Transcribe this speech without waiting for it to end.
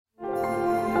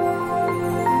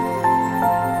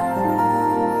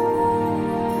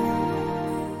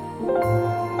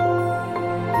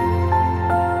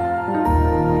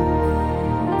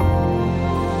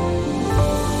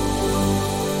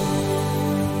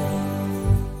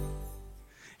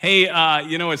Hey,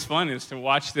 what's fun is to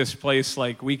watch this place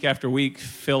like week after week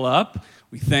fill up.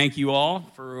 We thank you all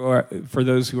for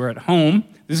those who are at home.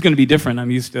 This is going to be different.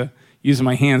 I'm used to using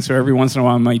my hands, so every once in a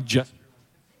while I might just,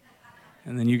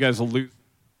 and then you guys will lose.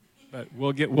 But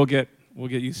we'll get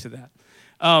used to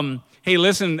that. Hey,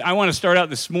 listen, I want to start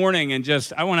out this morning and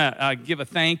I want to give a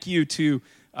thank you to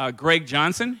Greg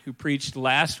Johnson, who preached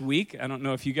last week. I don't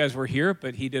know if you guys were here,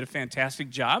 but he did a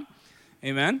fantastic job.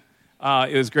 Amen.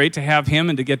 It was great to have him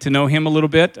and to get to know him a little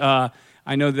bit.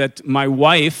 I know that my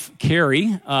wife,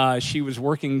 Carrie, she was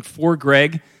working for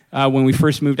Greg when we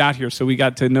first moved out here, so we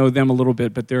got to know them a little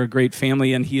bit, but they're a great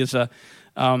family, and he is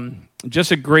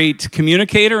just a great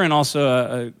communicator and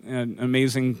also an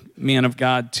amazing man of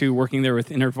God, too, working there with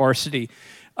InterVarsity.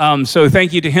 So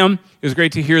thank you to him. It was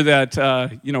great to hear that,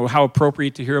 how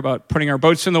appropriate to hear about putting our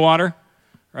boats in the water,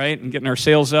 right, and getting our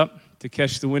sails up to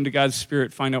catch the wind of God's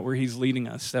Spirit, find out where He's leading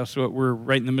us. That's what we're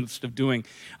right in the midst of doing.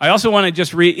 I also want to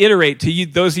just reiterate to you,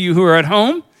 those of you who are at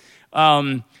home,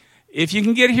 if you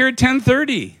can get here at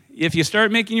 10:30, if you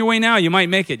start making your way now, you might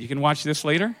make it. You can watch this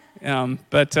later.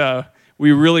 But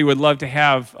we really would love to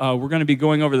have, we're going to be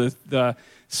going over the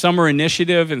summer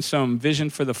initiative and some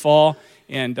vision for the fall,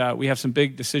 and we have some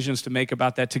big decisions to make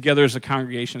about that together as a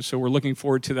congregation, so we're looking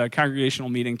forward to the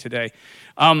congregational meeting today.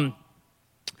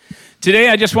 Today,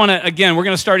 I just want to, again, we're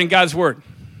going to start in God's Word.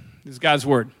 This is God's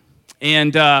Word.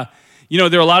 And, there are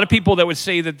a lot of people that would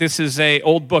say that this is an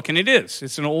old book, and it is.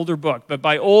 It's an older book. But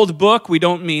by old book, we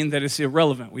don't mean that it's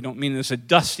irrelevant. We don't mean it's a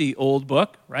dusty old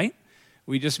book, right?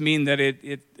 We just mean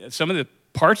that some of the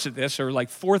parts of this are like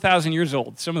 4,000 years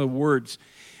old, some of the words.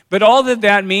 But all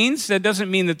that means, that doesn't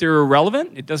mean that they're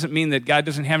irrelevant. It doesn't mean that God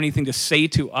doesn't have anything to say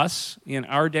to us in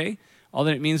our day. All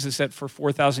that it means is that for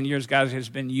 4,000 years, God has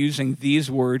been using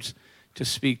these words to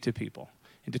speak to people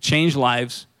and to change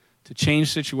lives, to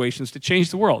change situations, to change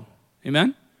the world.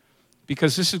 Amen?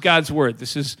 Because this is God's Word.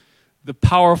 This is the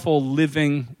powerful,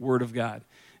 living Word of God.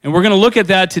 And we're going to look at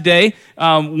that today.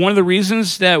 One of the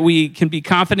reasons that we can be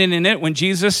confident in it, when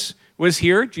Jesus was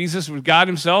here, Jesus was God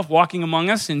Himself walking among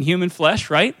us in human flesh,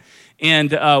 right?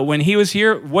 And when He was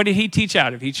here, what did He teach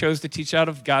out of? He chose to teach out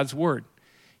of God's Word.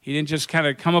 He didn't just kind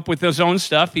of come up with His own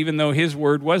stuff, even though His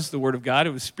Word was the Word of God.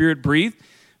 It was Spirit-breathed.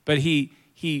 But he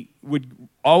would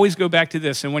always go back to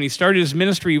this. And when He started His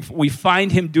ministry, we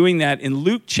find Him doing that in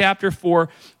Luke chapter 4,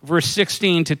 verse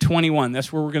 16 to 21.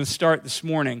 That's where we're going to start this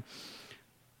morning.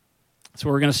 That's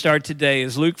where we're going to start today,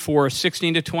 is Luke 4,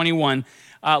 16 to 21.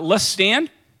 Let's stand.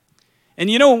 And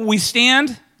we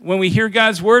stand when we hear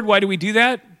God's Word. Why do we do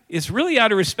that? It's really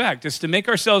out of respect. It's to make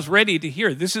ourselves ready to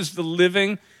hear. This is the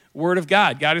living Word of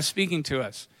God. God is speaking to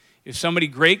us. If somebody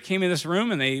great came in this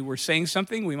room and they were saying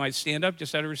something, we might stand up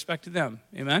just out of respect to them.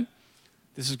 Amen?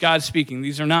 This is God speaking.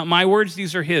 These are not my words,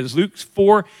 these are His. Luke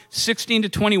 4, 16 to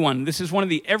 21. This is one of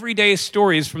the everyday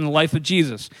stories from the life of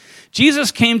Jesus.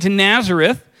 Jesus came to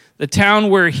Nazareth, the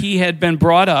town where He had been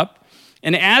brought up,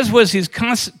 and as was His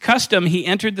custom, He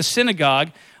entered the synagogue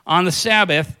on the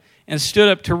Sabbath and stood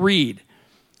up to read.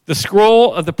 The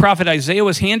scroll of the prophet Isaiah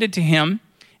was handed to Him,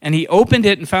 and He opened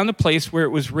it and found the place where it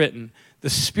was written,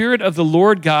 "The Spirit of the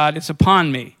Lord God is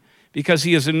upon me, because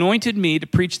He has anointed me to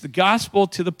preach the gospel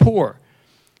to the poor.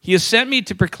 He has sent me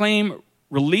to proclaim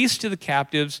release to the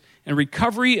captives and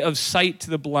recovery of sight to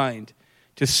the blind,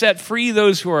 to set free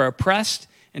those who are oppressed,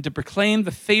 and to proclaim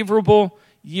the favorable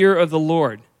year of the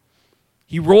Lord."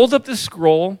 He rolled up the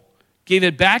scroll, gave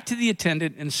it back to the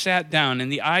attendant, and sat down,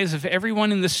 and the eyes of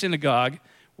everyone in the synagogue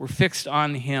were fixed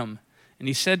on Him. And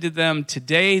He said to them,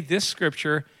 "Today this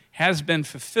scripture has been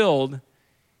fulfilled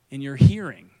in your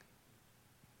hearing."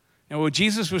 Now, what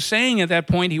Jesus was saying at that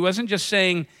point, He wasn't just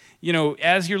saying,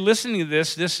 as you're listening to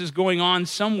this is going on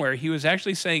somewhere. He was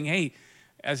actually saying, hey,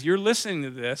 as you're listening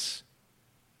to this,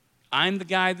 I'm the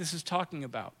guy this is talking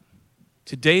about.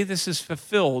 Today this is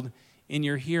fulfilled in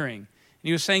your hearing. And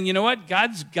He was saying, you know what?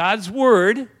 God's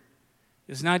Word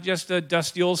is not just a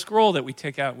dusty old scroll that we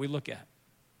take out and we look at.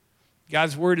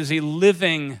 God's Word is a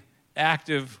living,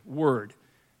 active Word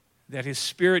that His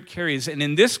Spirit carries. And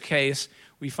in this case,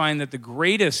 we find that the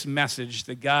greatest message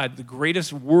that the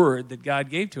greatest word that God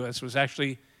gave to us was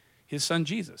actually His Son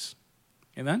Jesus.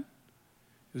 Amen?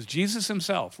 It was Jesus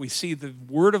Himself. We see the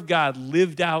Word of God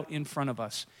lived out in front of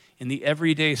us in the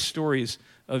everyday stories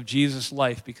of Jesus'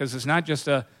 life, because it's not just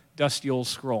a dusty old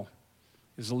scroll.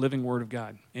 It's the living Word of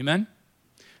God. Amen?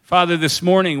 Father, this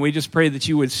morning we just pray that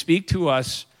You would speak to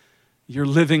us Your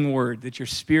living Word, that Your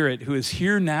Spirit, who is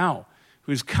here now,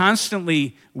 who is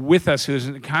constantly with us, who is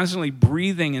constantly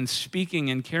breathing and speaking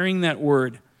and carrying that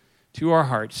word to our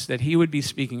hearts, that He would be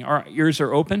speaking. Our ears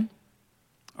are open.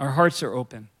 Our hearts are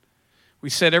open. We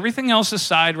set everything else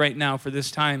aside right now for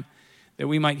this time that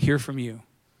we might hear from you.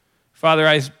 Father,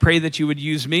 I pray that you would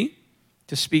use me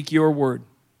to speak your word,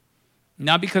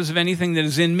 not because of anything that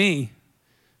is in me,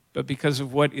 but because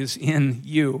of what is in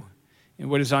you and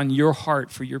what is on your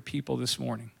heart for your people this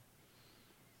morning.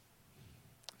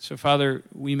 So, Father,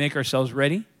 we make ourselves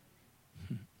ready.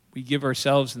 We give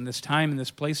ourselves in this time and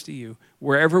this place to you,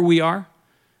 wherever we are,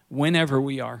 whenever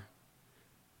we are.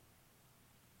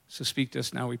 So speak to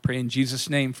us now, we pray in Jesus'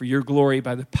 name, for your glory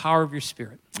by the power of your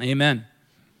Spirit. Amen.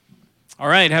 All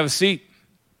right, have a seat.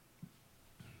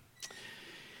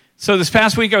 So this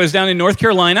past week I was down in North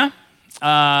Carolina.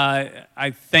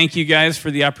 I thank you guys for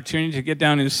the opportunity to get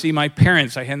down and see my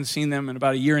parents. I hadn't seen them in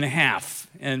about a year and a half.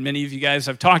 And many of you guys,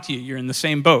 I've talked to you. You're in the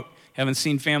same boat. Haven't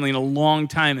seen family in a long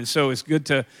time. And so it's good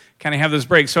to kind of have those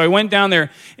breaks. So I went down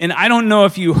there. And I don't know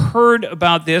if you heard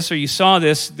about this or you saw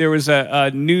this. There was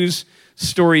a news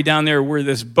story down there where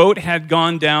this boat had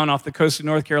gone down off the coast of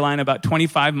North Carolina about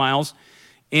 25 miles.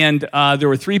 And there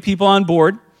were 3 people on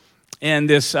board. And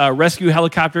this rescue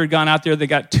helicopter had gone out there. They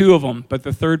got 2 of them, but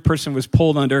the third person was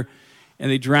pulled under, and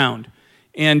they drowned.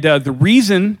 And the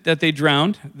reason that they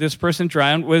drowned, this person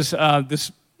drowned, was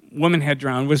this woman had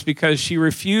drowned, was because she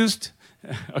refused,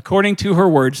 according to her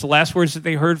words, the last words that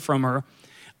they heard from her,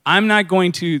 I'm not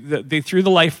going to, they threw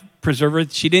the life preserver.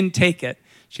 She didn't take it.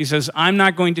 She says, I'm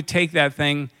not going to take that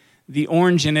thing. The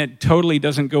orange in it totally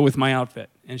doesn't go with my outfit.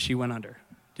 And she went under.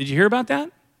 Did you hear about that?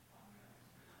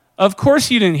 Of course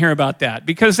you didn't hear about that,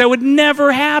 because that would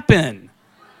never happen.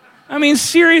 I mean,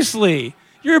 seriously.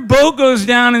 Your boat goes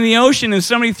down in the ocean and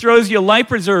somebody throws you a life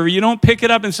preserver. You don't pick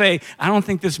it up and say, I don't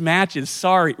think this matches,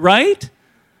 sorry, right?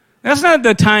 That's not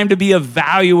the time to be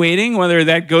evaluating whether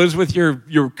that goes with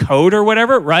your coat or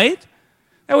whatever, right?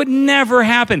 That would never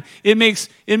happen. It makes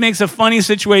a funny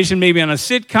situation maybe on a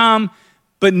sitcom,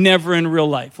 but never in real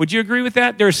life. Would you agree with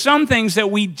that? There are some things that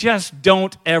we just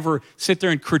don't ever sit there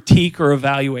and critique or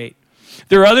evaluate.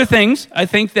 There are other things, I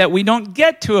think, that we don't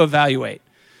get to evaluate.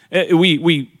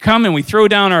 We come and we throw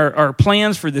down our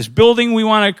plans for this building we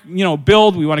want to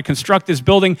build. We want to construct this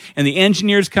building, and the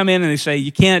engineers come in and they say,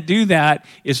 you can't do that.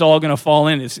 It's all going to fall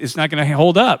in. It's not going to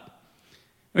hold up.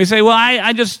 We say, well,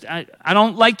 I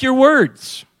don't like your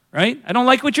words, right? I don't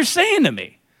like what you're saying to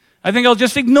me. I think I'll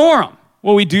just ignore them.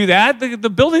 Well, we do that,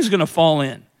 the building's going to fall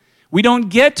in. We don't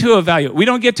get to evaluate. We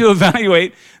don't get to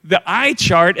evaluate the eye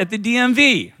chart at the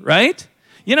DMV, right?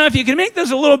 If you can make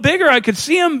those a little bigger, I could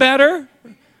see them better.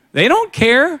 They don't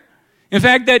care. In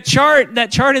fact, that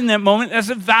chart in that moment,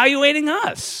 that's evaluating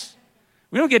us.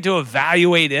 We don't get to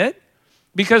evaluate it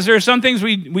because there are some things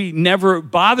we never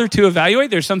bother to evaluate.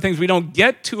 There's some things we don't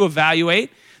get to evaluate.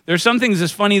 There's some things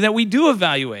that's funny that we do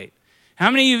evaluate. How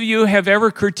many of you have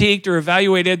ever critiqued or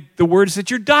evaluated the words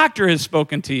that your doctor has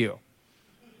spoken to you?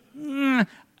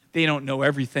 They don't know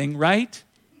everything, right?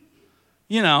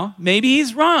 Maybe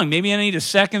he's wrong. Maybe I need a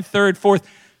second, third, fourth,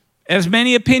 as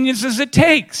many opinions as it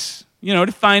takes,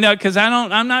 to find out, because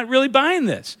I'm not really buying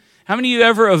this. How many of you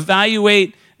ever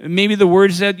evaluate maybe the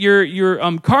words that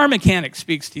your car mechanic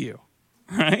speaks to you,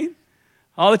 right?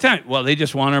 All the time. Well, they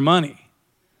just want our money,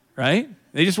 right?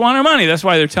 They just want our money. That's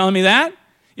why they're telling me that.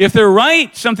 If they're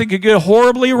right, something could go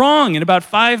horribly wrong in about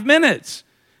 5 minutes.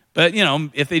 But,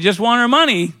 if they just want our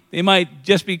money, they might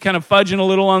just be kind of fudging a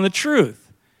little on the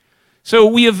truth. So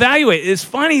we evaluate. It's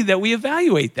funny that we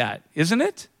evaluate that, isn't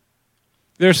it?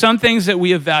 There are some things that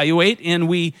we evaluate and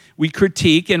we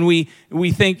critique and we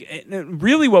think,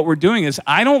 really what we're doing is,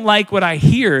 I don't like what I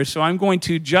hear, so I'm going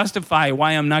to justify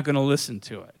why I'm not going to listen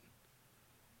to it.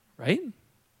 Right?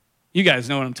 You guys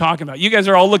know what I'm talking about. You guys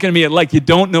are all looking at me like you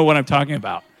don't know what I'm talking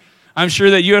about. I'm sure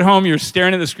that you at home, you're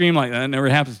staring at the screen like, that never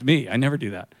happens to me. I never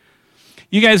do that.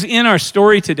 You guys, in our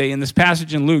story today, in this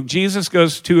passage in Luke, Jesus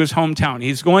goes to his hometown.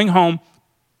 He's going home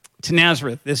to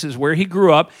Nazareth. This is where he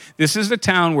grew up. This is the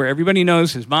town where everybody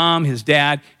knows his mom, his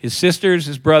dad, his sisters,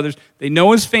 his brothers. They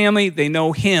know his family. They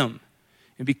know him.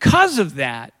 And because of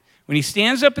that, when he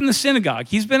stands up in the synagogue,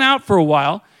 he's been out for a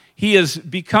while. He has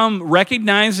become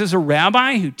recognized as a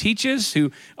rabbi who teaches,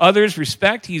 who others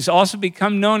respect. He's also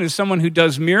become known as someone who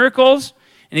does miracles.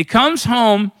 And he comes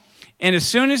home, and as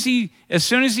soon as he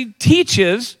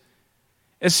teaches,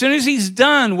 as soon as he's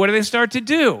done, what do they start to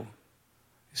do?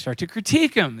 They start to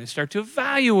critique him. They start to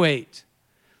evaluate.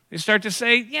 They start to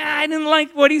say, yeah, I didn't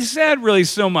like what he said really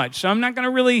so much, so I'm not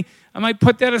going to I might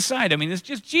put that aside. I mean, it's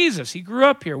just Jesus. He grew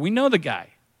up here. We know the guy.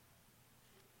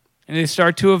 And they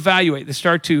start to evaluate. They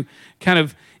start to kind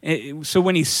of, so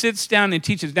when he sits down and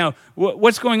teaches, now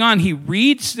what's going on? He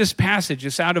reads this passage.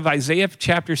 It's out of Isaiah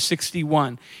chapter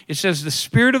 61. It says, the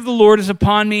Spirit of the Lord is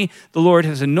upon me. The Lord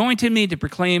has anointed me to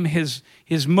proclaim his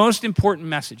most important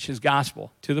message, his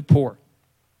gospel, to the poor,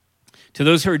 to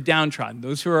those who are downtrodden,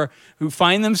 those who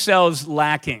find themselves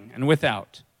lacking and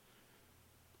without.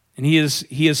 And he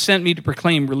has sent me to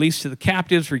proclaim release to the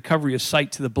captives, recovery of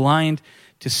sight to the blind,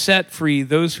 to set free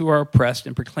those who are oppressed,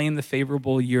 and proclaim the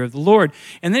favorable year of the Lord.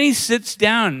 And then he sits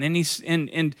down,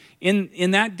 and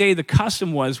in that day the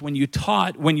custom was when you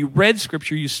read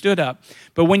Scripture, you stood up,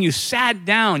 but when you sat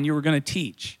down, you were going to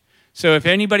teach. So if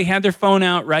anybody had their phone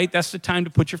out, right, that's the time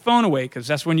to put your phone away, because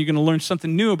that's when you're going to learn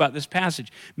something new about this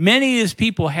passage. Many of these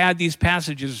people had these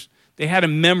passages, they had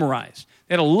them memorized.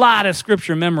 They had a lot of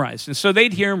Scripture memorized. And so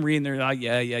they'd hear him read, and they're like,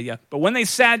 yeah. But when they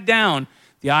sat down,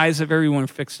 the eyes of everyone were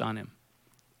fixed on him,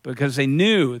 because they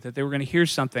knew that they were going to hear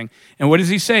something. And what does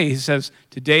he say? He says,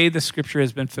 today the Scripture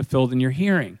has been fulfilled in your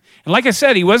hearing. And like I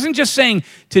said, he wasn't just saying,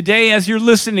 today as you're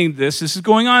listening to this is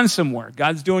going on somewhere.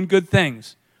 God's doing good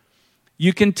things.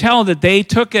 You can tell that they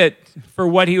took it for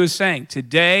what he was saying.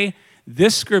 Today,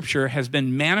 this Scripture has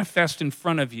been manifest in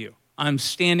front of you. I'm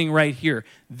standing right here.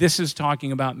 This is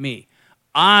talking about me.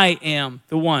 I am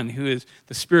the one who is,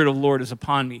 the Spirit of the Lord is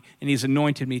upon me, and he's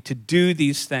anointed me to do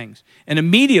these things. And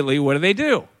immediately, what do?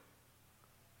 They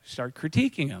start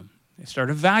critiquing him. They start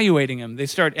evaluating him. They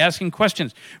start asking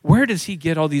questions. Where does he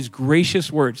get all these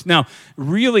gracious words? Now,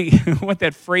 really, what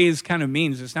that phrase kind of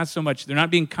means is not so much, they're not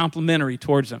being complimentary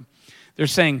towards him. They're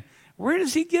saying, where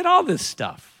does he get all this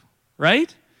stuff,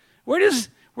 right? Where does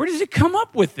he come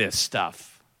up with this stuff?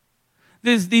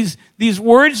 These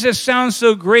words that sound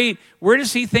so great, where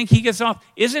does he think he gets off?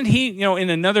 Isn't he, in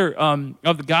another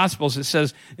of the Gospels, it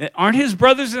says, aren't his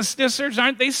brothers and sisters,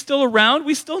 aren't they still around?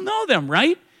 We still know them,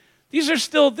 right? This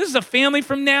is a family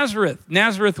from Nazareth.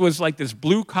 Nazareth was like this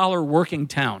blue-collar working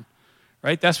town,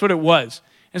 right? That's what it was.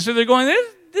 And so they're going,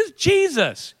 this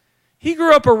Jesus, he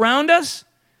grew up around us.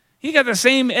 He got the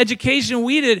same education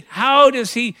we did. Why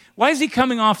is he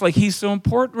coming off like he's so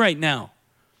important right now?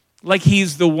 Like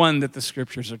he's the one that the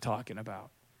Scriptures are talking about.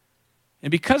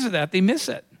 And because of that, they miss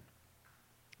it.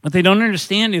 What they don't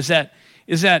understand is that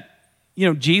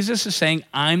Jesus is saying,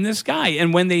 I'm this guy.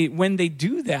 And when they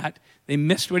do that, they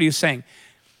missed what he was saying.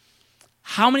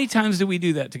 How many times do we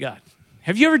do that to God?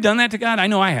 Have you ever done that to God? I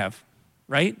know I have,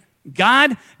 right?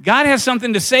 God has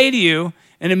something to say to you,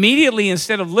 and immediately,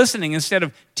 instead of listening, instead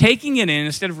of taking it in,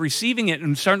 instead of receiving it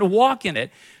and starting to walk in it,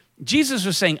 Jesus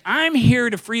was saying, I'm here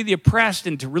to free the oppressed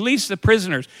and to release the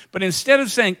prisoners. But instead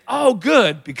of saying, oh,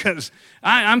 good, because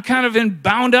I'm kind of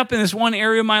bound up in this one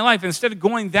area of my life, instead of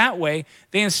going that way,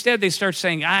 they start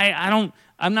saying, I'm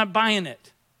not buying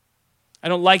it. I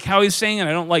don't like how he's saying it.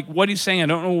 I don't like what he's saying.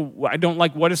 I don't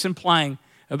like what it's implying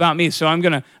about me. So I'm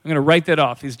gonna write that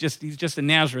off. He's just a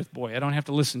Nazareth boy. I don't have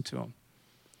to listen to him.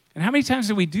 And how many times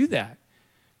do we do that?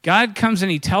 God comes and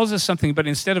he tells us something, but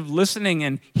instead of listening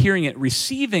and hearing it,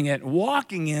 receiving it,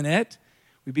 walking in it,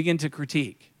 we begin to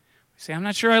critique. We say, I'm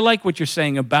not sure I like what you're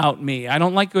saying about me. I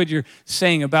don't like what you're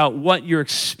saying about what you're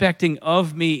expecting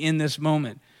of me in this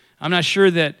moment. I'm not sure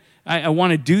that I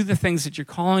want to do the things that you're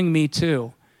calling me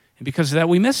to. And because of that,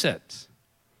 we miss it.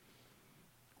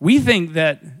 We think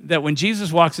that when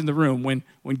Jesus walks in the room,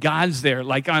 when God's there,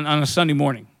 like on a Sunday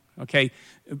morning, okay,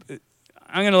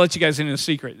 I'm going to let you guys in a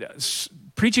secret.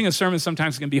 Preaching a sermon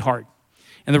sometimes can be hard.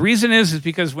 And the reason is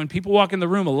because when people walk in the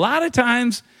room, a lot of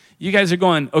times you guys are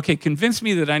going, okay, convince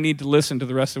me that I need to listen to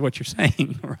the rest of what you're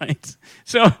saying, right?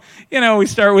 So, we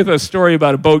start with a story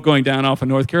about a boat going down off of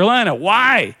North Carolina.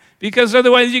 Why? Because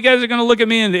otherwise you guys are going to look at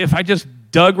me, and if I just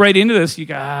dug right into this, you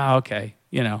go, okay,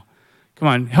 come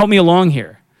on, help me along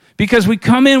here. Because we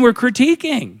come in, we're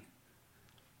critiquing.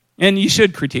 And you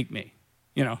should critique me.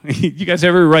 You guys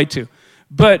have every right to.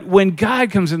 But when God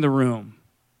comes in the room,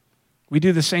 we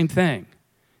do the same thing.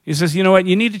 He says, you know what,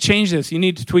 you need to change this. You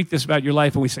need to tweak this about your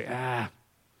life. And we say, I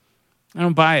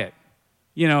don't buy it.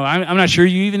 I'm not sure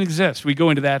you even exist. We go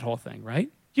into that whole thing, right?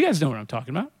 You guys know what I'm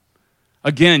talking about.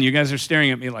 Again, you guys are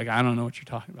staring at me like, I don't know what you're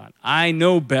talking about. I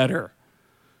know better.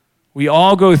 We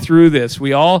all go through this.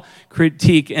 We all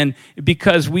critique, and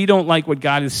because we don't like what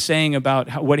God is saying about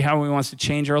how he wants to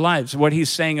change our lives, what he's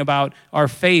saying about our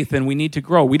faith, and we need to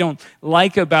grow. We don't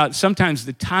like about sometimes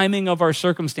the timing of our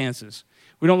circumstances.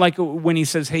 We don't like when he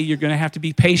says, hey, you're going to have to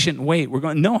be patient and wait. We're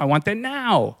going, no, I want that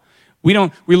now. We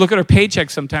look at our paycheck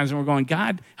sometimes and we're going,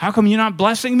 God, how come you're not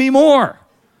blessing me more?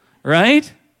 Right?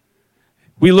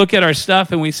 We look at our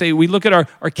stuff and we look at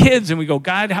our kids and we go,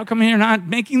 God, how come you're not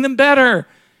making them better?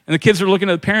 And the kids are looking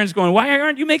at the parents going, why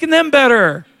aren't you making them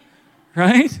better?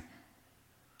 right?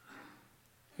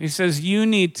 He says, you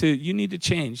need to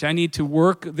change. I need to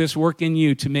work this work in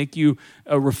you to make you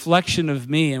a reflection of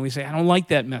me. And we say, I don't like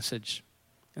that message.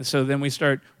 And so then we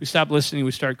stop listening,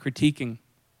 we start critiquing.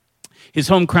 His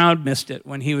home crowd missed it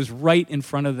when he was right in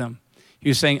front of them. He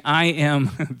was saying, I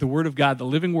am the Word of God, the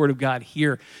living Word of God,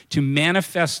 here to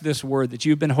manifest this Word that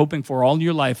you've been hoping for all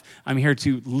your life. I'm here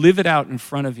to live it out in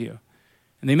front of you.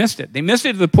 And they missed it. They missed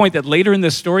it to the point that later in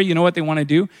this story, you know what they want to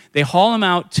do? They haul him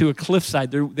out to a cliffside.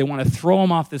 They want to throw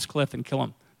him off this cliff and kill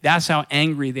him. That's how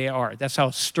angry they are. That's how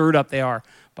stirred up they are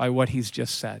by what he's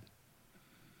just said.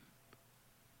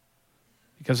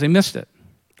 Because they missed it.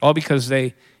 All because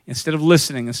they, instead of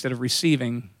listening, instead of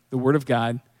receiving the Word of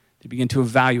God, they begin to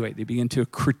evaluate. They begin to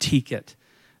critique it.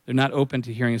 They're not open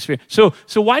to hearing His Spirit. So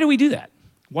why do we do that?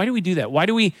 Why do we do that? Why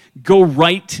do we go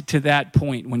right to that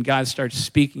point when God starts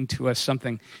speaking to us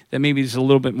something that maybe is a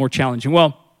little bit more challenging?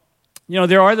 Well,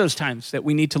 there are those times that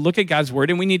we need to look at God's Word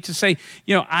and we need to say,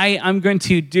 I'm going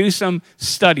to do some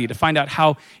study to find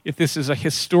out if this is a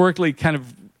historically kind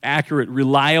of accurate,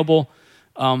 reliable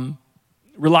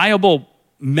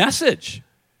message.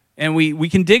 And we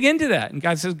can dig into that. And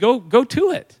God says, go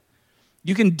to it.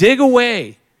 You can dig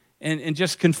away and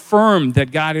just confirm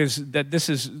that this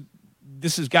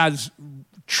is God's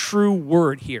true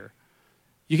word here.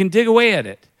 You can dig away at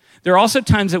it. There are also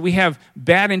times that we have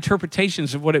bad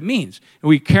interpretations of what it means. And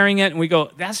we're carrying it and we go,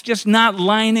 that's just not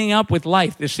lining up with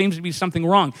life. There seems to be something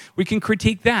wrong. We can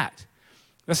critique that.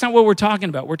 That's not what we're talking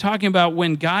about. We're talking about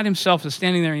when God himself is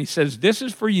standing there and he says, this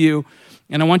is for you,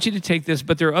 and I want you to take this.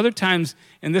 But there are other times,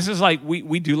 and this is like,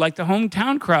 we do like the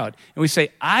hometown crowd. And we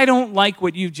say, I don't like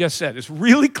what you've just said. It's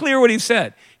really clear what he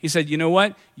said. He said, you know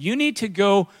what? You need to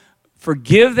go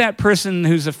forgive that person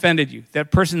who's offended you,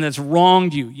 that person that's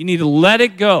wronged you. You need to let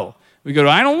it go. We go,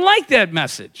 I don't like that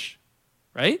message,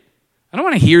 right? I don't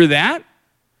want to hear that.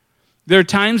 There are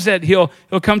times that he'll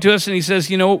come to us and he says,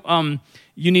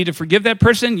 you need to forgive that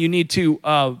person. You need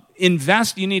to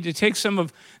invest. You need to take some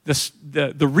of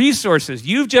the resources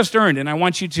you've just earned, and I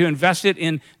want you to invest it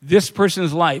in this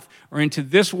person's life or into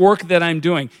this work that I'm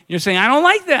doing. You're saying, I don't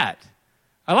like that.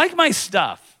 I like my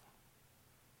stuff,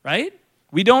 right?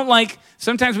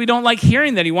 Sometimes we don't like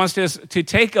hearing that he wants us to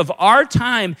take of our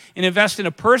time and invest in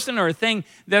a person or a thing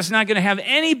that's not going to have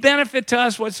any benefit to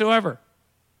us whatsoever.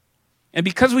 And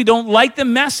because we don't like the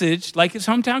message, like his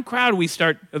hometown crowd, we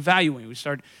start evaluating. We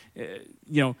start,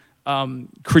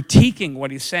 critiquing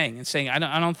what he's saying and saying,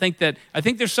 I think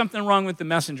there's something wrong with the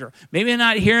messenger. Maybe I'm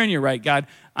not hearing you right, God.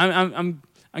 I'm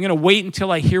going to wait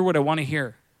until I hear what I want to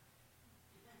hear.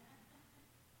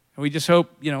 And we just hope,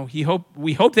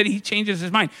 we hope that he changes his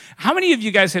mind. How many of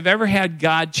you guys have ever had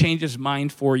God change his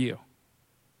mind for you?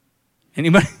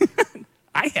 Anybody?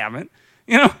 I haven't.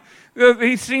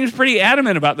 He seems pretty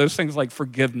adamant about those things like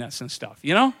forgiveness and stuff,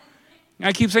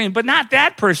 I keep saying, but not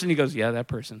that person. He goes, yeah, that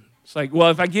person. It's like, well,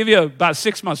 if I give you about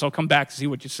 6 months, I'll come back to see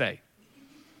what you say.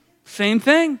 Same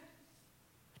thing.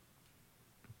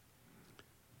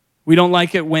 We don't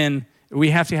like it when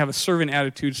we have to have a servant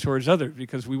attitude towards others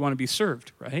because we want to be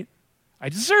served, right? I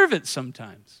deserve it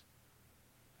sometimes.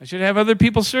 I should have other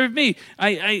people serve me.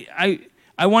 I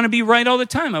want to be right all the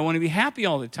time. I want to be happy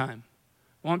all the time.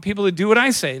 I want people to do what I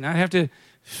say, and I have to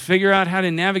figure out how to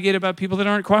navigate about people that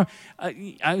aren't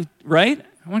right?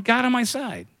 I want God on my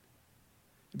side.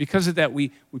 Because of that,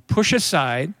 we push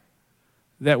aside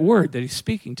that word that he's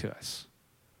speaking to us.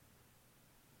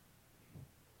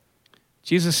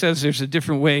 Jesus says there's a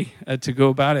different way to go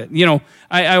about it.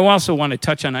 I also want to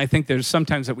touch on, I think there's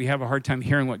sometimes that we have a hard time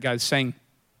hearing what God's saying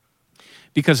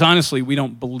because honestly, we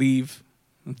don't believe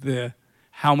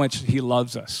how much he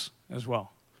loves us as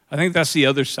well. I think that's the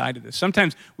other side of this.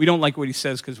 Sometimes we don't like what he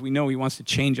says because we know he wants to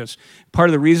change us. Part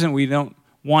of the reason we don't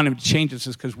want him to change us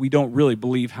is because we don't really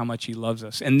believe how much he loves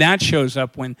us. And that shows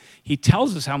up when he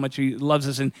tells us how much he loves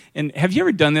us. And have you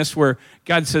ever done this where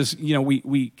God says,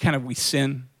 we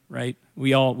sin, right?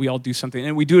 We all do something,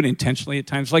 and we do it intentionally at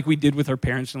times, like we did with our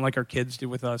parents and like our kids did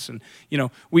with us. And,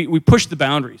 we push the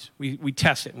boundaries. We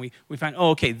test it, and we find,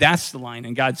 okay, that's the line,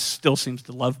 and God still seems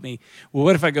to love me. Well,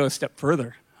 what if I go a step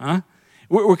further, huh?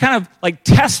 We're kind of like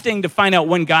testing to find out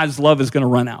when God's love is going to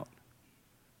run out.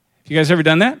 Have you guys ever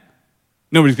done that?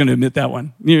 Nobody's going to admit that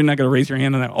one. You're not going to raise your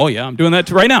hand on that. Oh, yeah, I'm doing that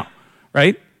right now,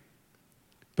 right?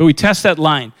 But we test that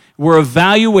line. We're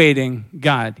evaluating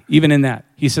God, even in that.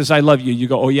 He says, I love you. You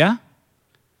go, oh, yeah?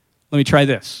 Let me try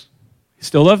this. You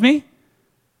still love me?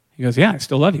 He goes, yeah, I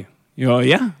still love you. You go, oh,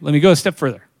 yeah? Let me go a step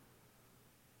further.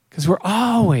 Because we're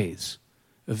always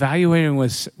evaluating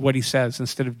what he says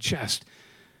instead of just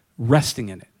resting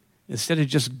in it, instead of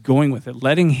just going with it,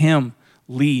 letting him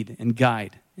lead and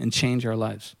guide and change our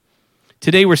lives.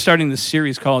 Today we're starting this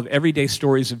series called Everyday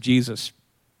Stories of Jesus,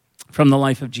 from the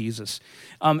life of Jesus.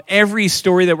 Every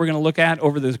story that we're going to look at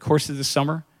over the course of this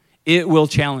summer, it will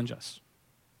challenge us.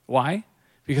 Why?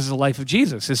 Because of the life of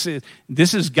Jesus.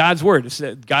 This is God's Word. It's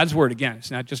God's Word again.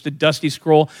 It's not just a dusty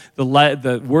scroll.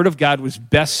 The Word of God was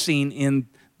best seen in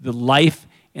the life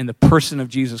and the person of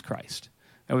Jesus Christ.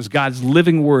 That was God's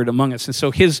living Word among us. And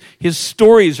so his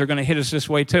stories are going to hit us this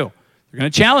way too. They're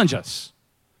going to challenge us,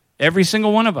 every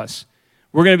single one of us.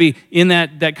 We're going to be in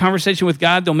that conversation with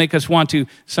God. They'll make us want to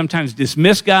sometimes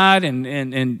dismiss God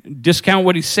and discount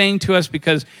what he's saying to us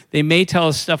because they may tell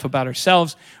us stuff about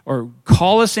ourselves or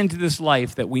call us into this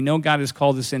life that we know God has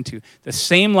called us into. The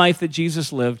same life that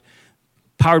Jesus lived,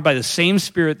 powered by the same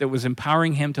Spirit that was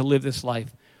empowering him to live this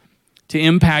life, to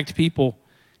impact people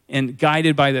and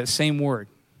guided by that same Word.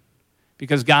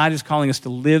 Because God is calling us to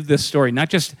live this story, not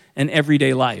just an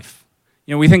everyday life.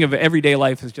 You know, we think of everyday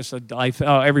life as just a life,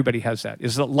 everybody has that.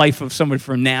 It's the life of someone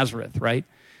from Nazareth, right?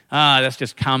 That's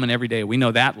just common every day. We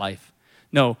know that life.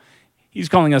 No, he's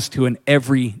calling us to an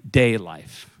everyday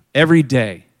life. Every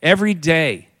day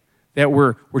that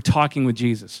we're talking with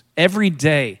Jesus. Every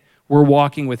day we're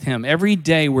walking with him. Every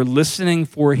day we're listening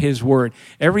for his word.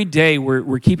 Every day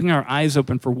we're keeping our eyes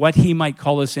open for what he might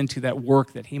call us into, that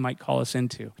work that he might call us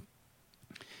into.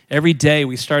 Every day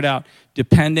we start out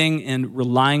depending and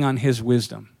relying on his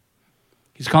wisdom.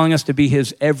 He's calling us to be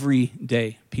his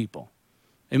everyday people.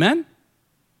 Amen?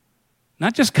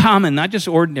 Not just common, not just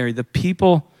ordinary, the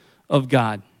people of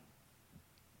God.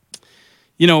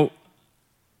 You know,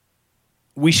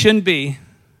 we shouldn't be.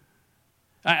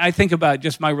 I think about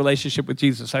just my relationship with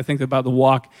Jesus. I think about the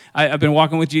walk. I've been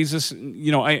walking with Jesus.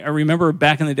 You know, I remember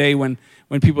back in the day when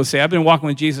people would say, I've been walking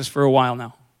with Jesus for a while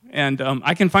now. And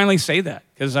I can finally say that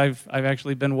because I've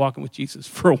actually been walking with Jesus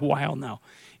for a while now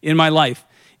in my life.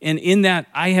 And in that,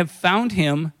 I have found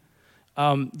him,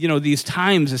 these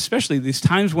times, especially these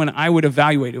times when I would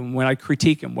evaluate him, when I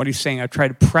critique him, what he's saying, I try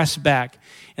to press back.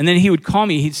 And then he would call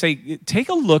me. He'd say, take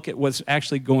a look at what's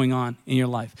actually going on in your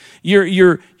life.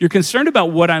 You're concerned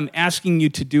about what I'm asking you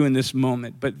to do in this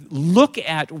moment, but look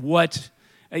at what...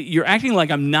 You're acting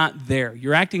like I'm not there.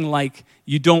 You're acting like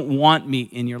you don't want me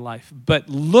in your life. But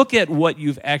look at what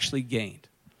you've actually gained.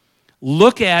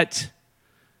 Look at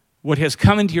what has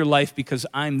come into your life because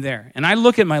I'm there. And I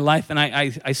look at my life and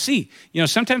I see,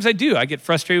 sometimes I do. I get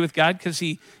frustrated with God because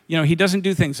he doesn't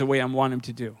do things the way I want him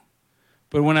to do.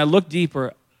 But when I look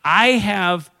deeper, I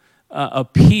have a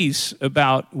peace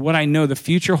about what I know the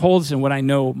future holds and what I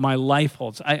know my life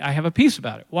holds. I have a peace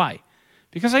about it. Why?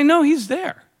 Because I know he's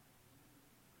there.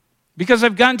 Because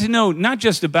I've gotten to know not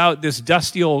just about this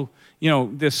dusty old,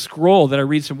 this scroll that I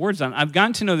read some words on. I've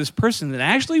gotten to know this person that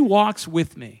actually walks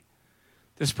with me.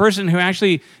 This person who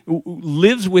actually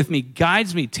lives with me,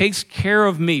 guides me, takes care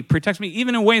of me, protects me,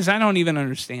 even in ways I don't even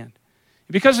understand.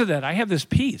 Because of that, I have this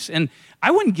peace. And I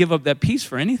wouldn't give up that peace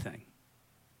for anything.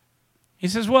 He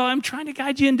says, well, I'm trying to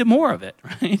guide you into more of it,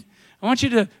 right? I want you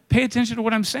to pay attention to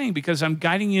what I'm saying because I'm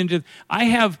guiding you into...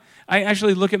 I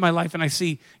actually look at my life and I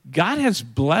see God has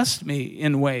blessed me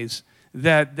in ways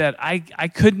that I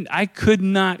could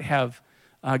not have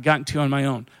gotten to on my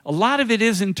own. A lot of it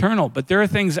is internal, but there are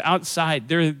things outside.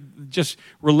 There are just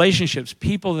relationships,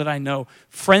 people that I know,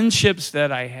 friendships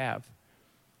that I have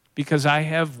because I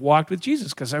have walked with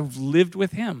Jesus, because I've lived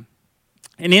with him.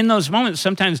 And in those moments,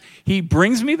 sometimes he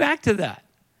brings me back to that.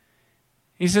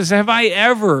 He says, have I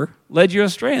ever led you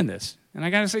astray in this? And I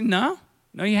got to say, no,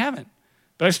 you haven't.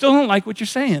 But I still don't like what you're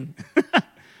saying,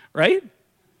 right?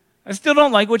 I still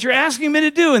don't like what you're asking me to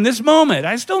do in this moment.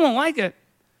 I still don't like it.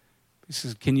 He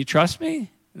says, can you trust me?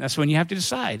 And that's when you have to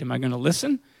decide. Am I going to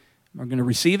listen? Am I going to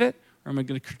receive it? Or am I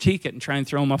going to critique it and try and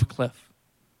throw him off a cliff?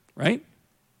 Right?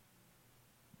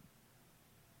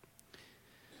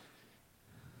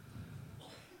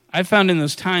 I've found in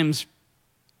those times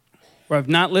where I've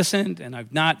not listened and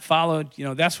I've not followed,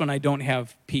 that's when I don't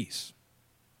have peace.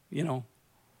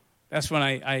 That's when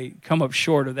I come up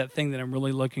short of that thing that I'm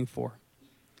really looking for.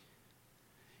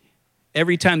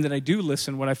 Every time that I do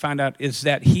listen, what I find out is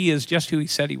that he is just who he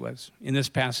said he was in this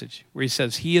passage, where he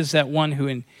says he is that one who,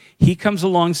 and he comes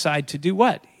alongside to do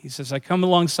what? He says, I come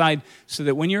alongside so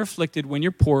that when you're afflicted, when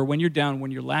you're poor, when you're down,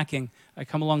 when you're lacking, I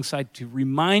come alongside to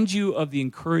remind you of the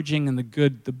encouraging and the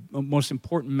good, the most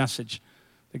important message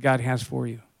that God has for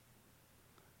you.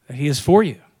 That he is for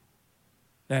you.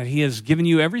 That he has given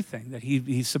you everything, that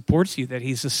he supports you, that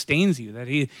he sustains you, that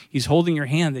he's holding your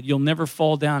hand, that you'll never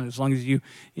fall down as long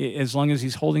as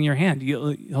he's holding your hand.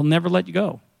 He'll never let you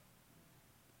go.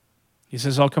 He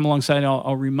says, I'll come alongside,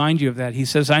 I'll remind you of that. He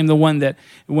says, I'm the one that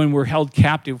when we're held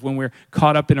captive, when we're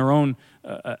caught up in our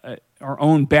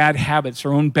own bad habits,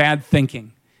 our own bad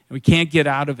thinking, and we can't get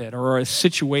out of it, or a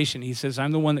situation, he says,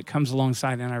 I'm the one that comes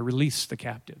alongside and I release the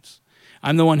captives.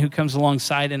 I'm the one who comes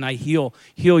alongside and I heal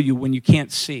you when you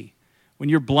can't see, when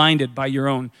you're blinded by your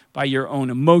own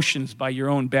emotions, by your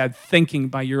own bad thinking,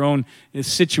 by your own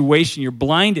situation. You're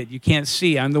blinded. You can't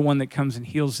see. I'm the one that comes and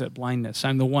heals that blindness.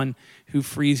 I'm the one who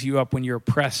frees you up when you're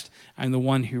oppressed. I'm the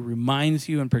one who reminds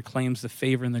you and proclaims the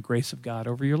favor and the grace of God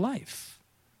over your life.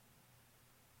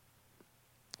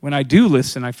 When I do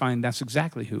listen, I find that's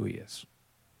exactly who he is.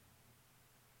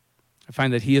 I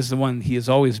find that he is the one, he has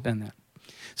always been that.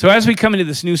 So as we come into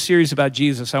this new series about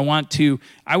Jesus, I want to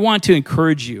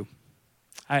encourage you.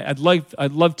 I'd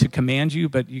love to command you,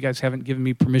 but you guys haven't given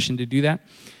me permission to do that.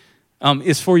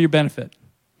 It's for your benefit.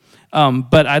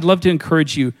 But I'd love to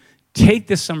encourage you, take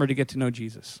this summer to get to know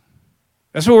Jesus.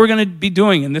 That's what we're going to be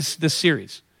doing in this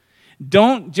series.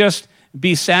 Don't just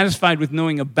be satisfied with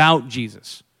knowing about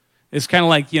Jesus. It's kind of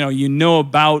like, you know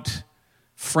about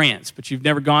France, but you've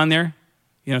never gone there.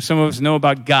 Some of us know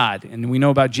about God, and we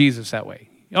know about Jesus that way.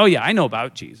 Oh, yeah, I know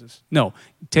about Jesus. No,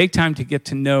 take time to get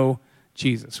to know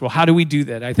Jesus. Well, how do we do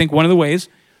that? I think one of the ways,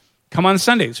 come on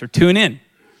Sundays or tune in,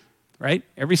 right?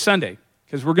 Every Sunday,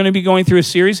 because we're going to be going through a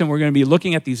series and we're going to be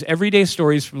looking at these everyday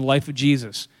stories from the life of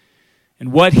Jesus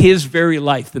and what his very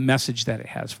life, the message that it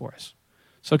has for us.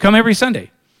 So come every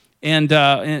Sunday and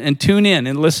tune in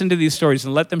and listen to these stories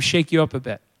and let them shake you up a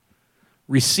bit.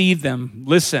 Receive them,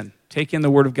 listen, take in the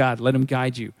Word of God, let him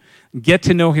guide you. Get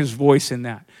to know his voice in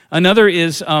that. Another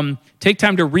is take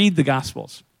time to read the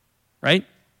Gospels, right?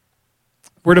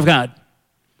 Word of God.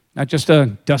 Not just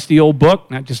a dusty old book,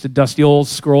 not just a dusty old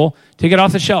scroll. Take it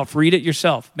off the shelf. Read it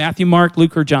yourself. Matthew, Mark,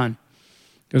 Luke, or John.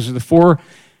 Those are the 4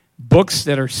 books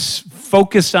that are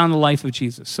focused on the life of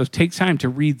Jesus. So take time to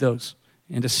read those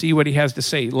and to see what he has to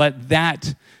say. Let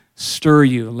that stir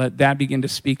you. Let that begin to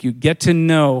speak you. Get to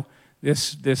know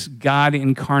this God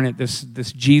incarnate, this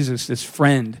Jesus, this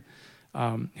friend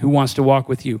who wants to walk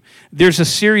with you. There's a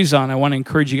series on I want to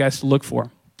encourage you guys to look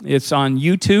for. It's on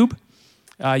YouTube.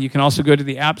 You can also go to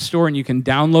the App Store and you can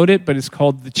download it, but it's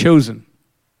called The Chosen.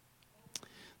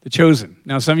 The Chosen.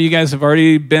 Now, some of you guys have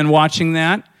already been watching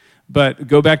that, but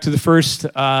go back to the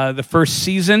first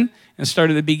season and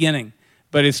start at the beginning.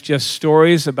 But it's just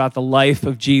stories about the life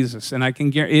of Jesus, and I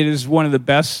can guarantee it is one of the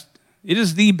best. It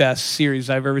is the best series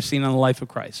I've ever seen on the life of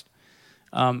Christ,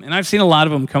 and I've seen a lot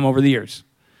of them come over the years.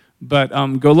 But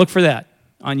go look for that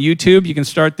on YouTube. You can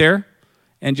start there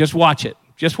and just watch it.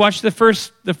 Just watch the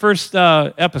first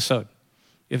episode.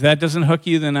 If that doesn't hook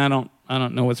you, then I don't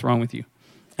know what's wrong with you.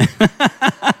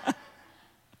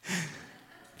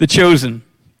 The Chosen.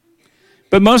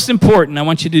 But most important, I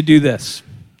want you to do this.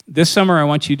 This summer, I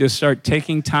want you to start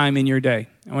taking time in your day.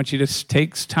 I want you to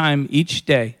take time each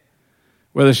day,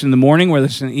 whether it's in the morning, whether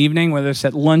it's in the evening, whether it's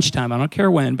at lunchtime. I don't care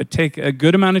when, but take a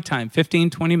good amount of time, 15,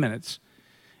 20 minutes,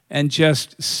 and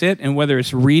just sit, and whether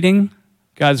it's reading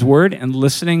God's Word and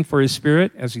listening for his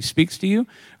Spirit as he speaks to you,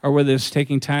 or whether it's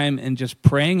taking time and just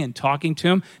praying and talking to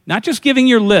him, not just giving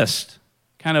your list,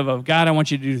 kind of God, I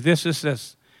want you to do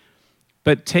this,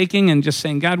 but taking and just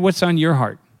saying, God, what's on your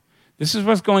heart? This is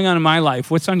what's going on in my life.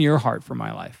 What's on your heart for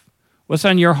my life? What's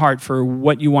on your heart for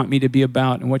what you want me to be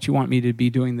about and what you want me to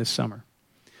be doing this summer?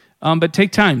 But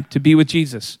take time to be with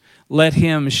Jesus. Let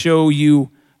him show you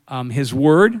his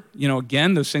Word,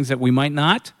 again, those things that we might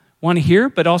not want to hear,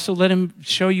 but also let him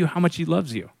show you how much he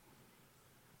loves you.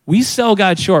 We sell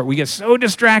God short. We get so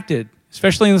distracted,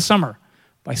 especially in the summer,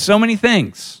 by so many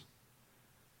things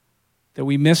that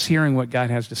we miss hearing what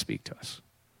God has to speak to us,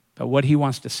 about what he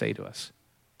wants to say to us.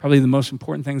 Probably the most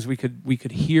important things we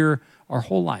could hear our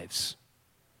whole lives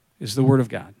is the Word of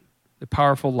God, the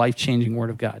powerful, life-changing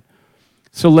Word of God.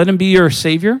 So let him be your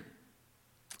Savior,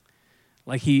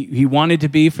 like he wanted to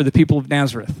be for the people of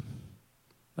Nazareth.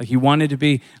 Like he wanted to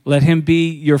be. Let him be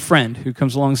your friend who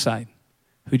comes alongside,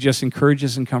 who just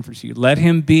encourages and comforts you. Let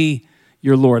him be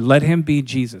your Lord. Let him be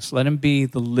Jesus. Let him be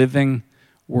the living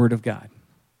Word of God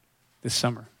this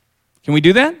summer. Can we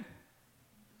do that?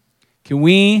 Can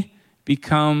we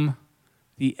become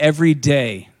the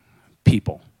everyday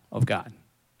people of God?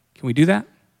 Can we do that?